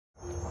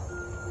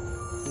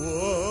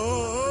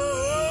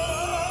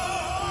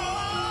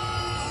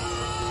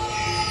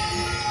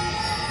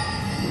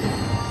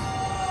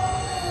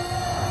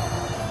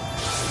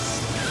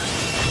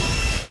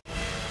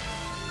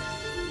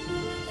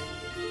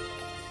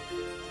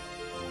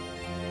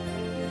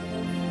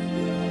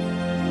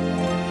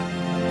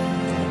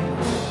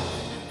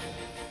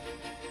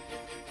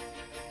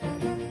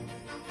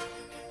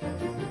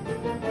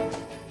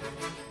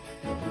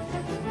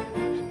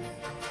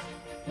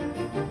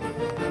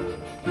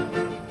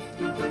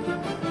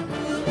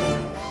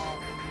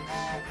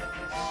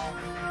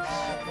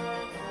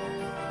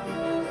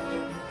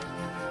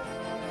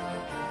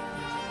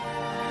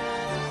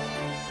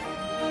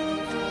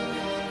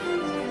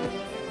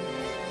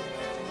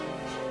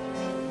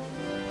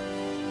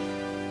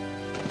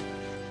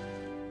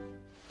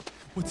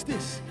What's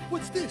this?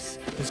 What's this?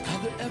 There's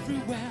color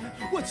everywhere.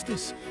 What's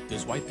this?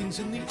 There's white things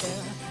in the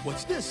air.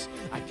 What's this?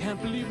 I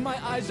can't believe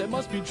my eyes. I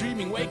must be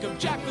dreaming. Wake up,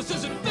 Jack, this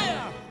isn't fair.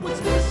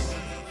 What's this?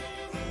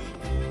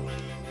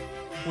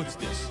 What's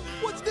this?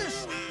 What's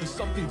this? There's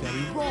something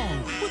very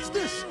wrong. What's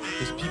this?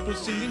 There's people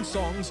singing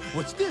songs.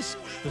 What's this?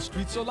 The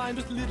streets are lined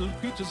with little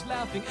creatures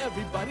laughing.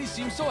 Everybody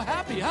seems so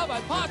happy. Have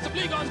I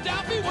possibly gone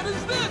daffy? What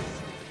is this?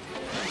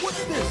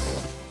 What's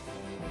this?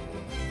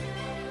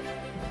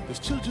 There's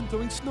children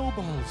throwing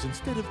snowballs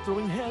instead of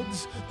throwing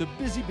heads. They're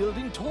busy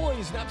building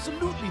toys and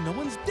absolutely no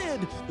one's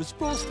dead. There's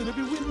frost in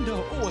every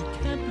window. Oh, I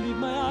can't believe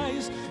my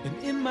eyes.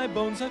 And in my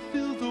bones I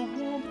feel the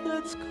warmth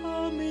that's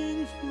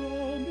coming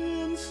from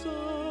inside.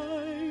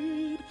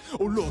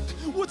 Oh, look,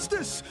 what's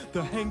this?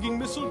 The hanging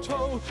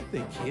mistletoe.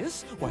 They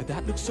kiss? Why,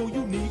 that looks so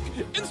unique.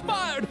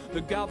 Inspired!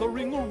 They're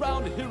gathering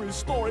around to hear his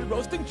story,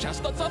 roasting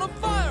chestnuts on a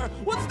fire.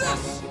 What's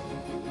this?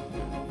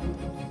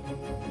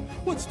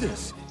 What's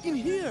this? In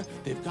here,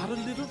 they've got a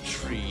little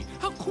tree.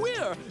 How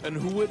queer! And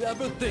who would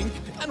ever think?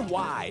 And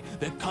why?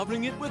 They're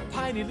covering it with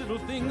tiny little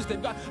things.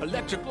 They've got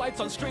electric lights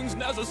on strings,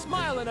 and there's a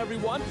smile on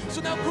everyone.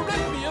 So now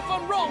correct me if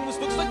I'm wrong. This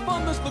looks like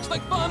fun, this looks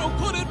like fun. Oh,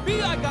 could it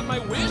be I got my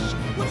wish?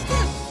 What's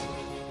this?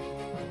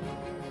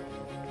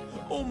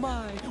 Oh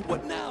my,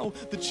 what now?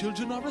 The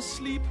children are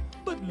asleep.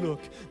 But look,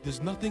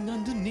 there's nothing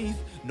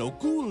underneath. No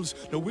ghouls,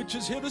 no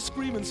witches here to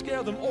scream and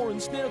scare them or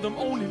ensnare them.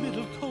 Only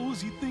little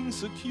cozy things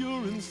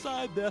secure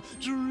inside their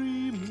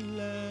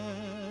dreamland.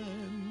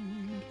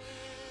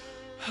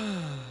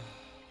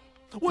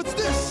 What's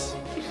this?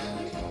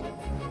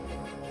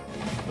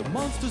 The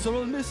monsters are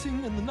all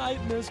missing and the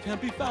nightmares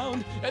can't be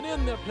found. And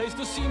in their place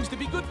there seems to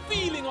be good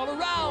feeling all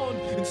around.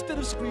 Instead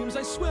of screams,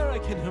 I swear I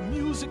can hear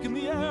music in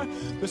the air.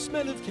 The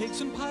smell of cakes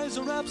and pies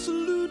are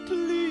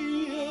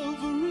absolutely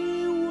everywhere.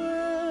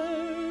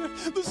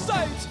 The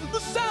sights, the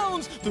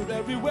sounds, they're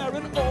everywhere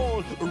and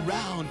all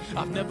around.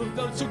 I've never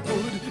felt so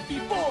good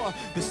before.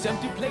 This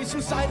empty place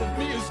inside of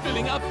me is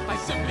filling up. I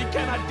simply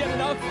cannot get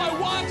enough. I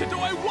want it, oh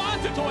I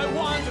want it, oh I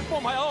want it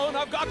for my own.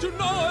 I've got to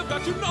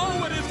know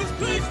what is this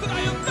place that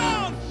I have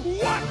found.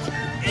 What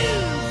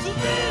is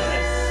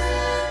this?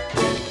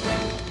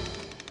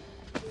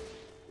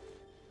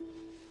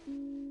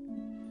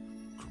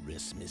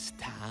 Christmas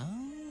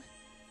Town?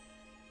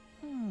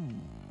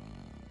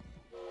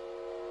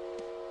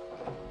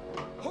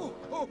 Ho,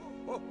 ho,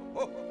 ho,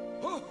 ho,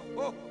 ho,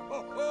 ho, ho,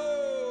 ho.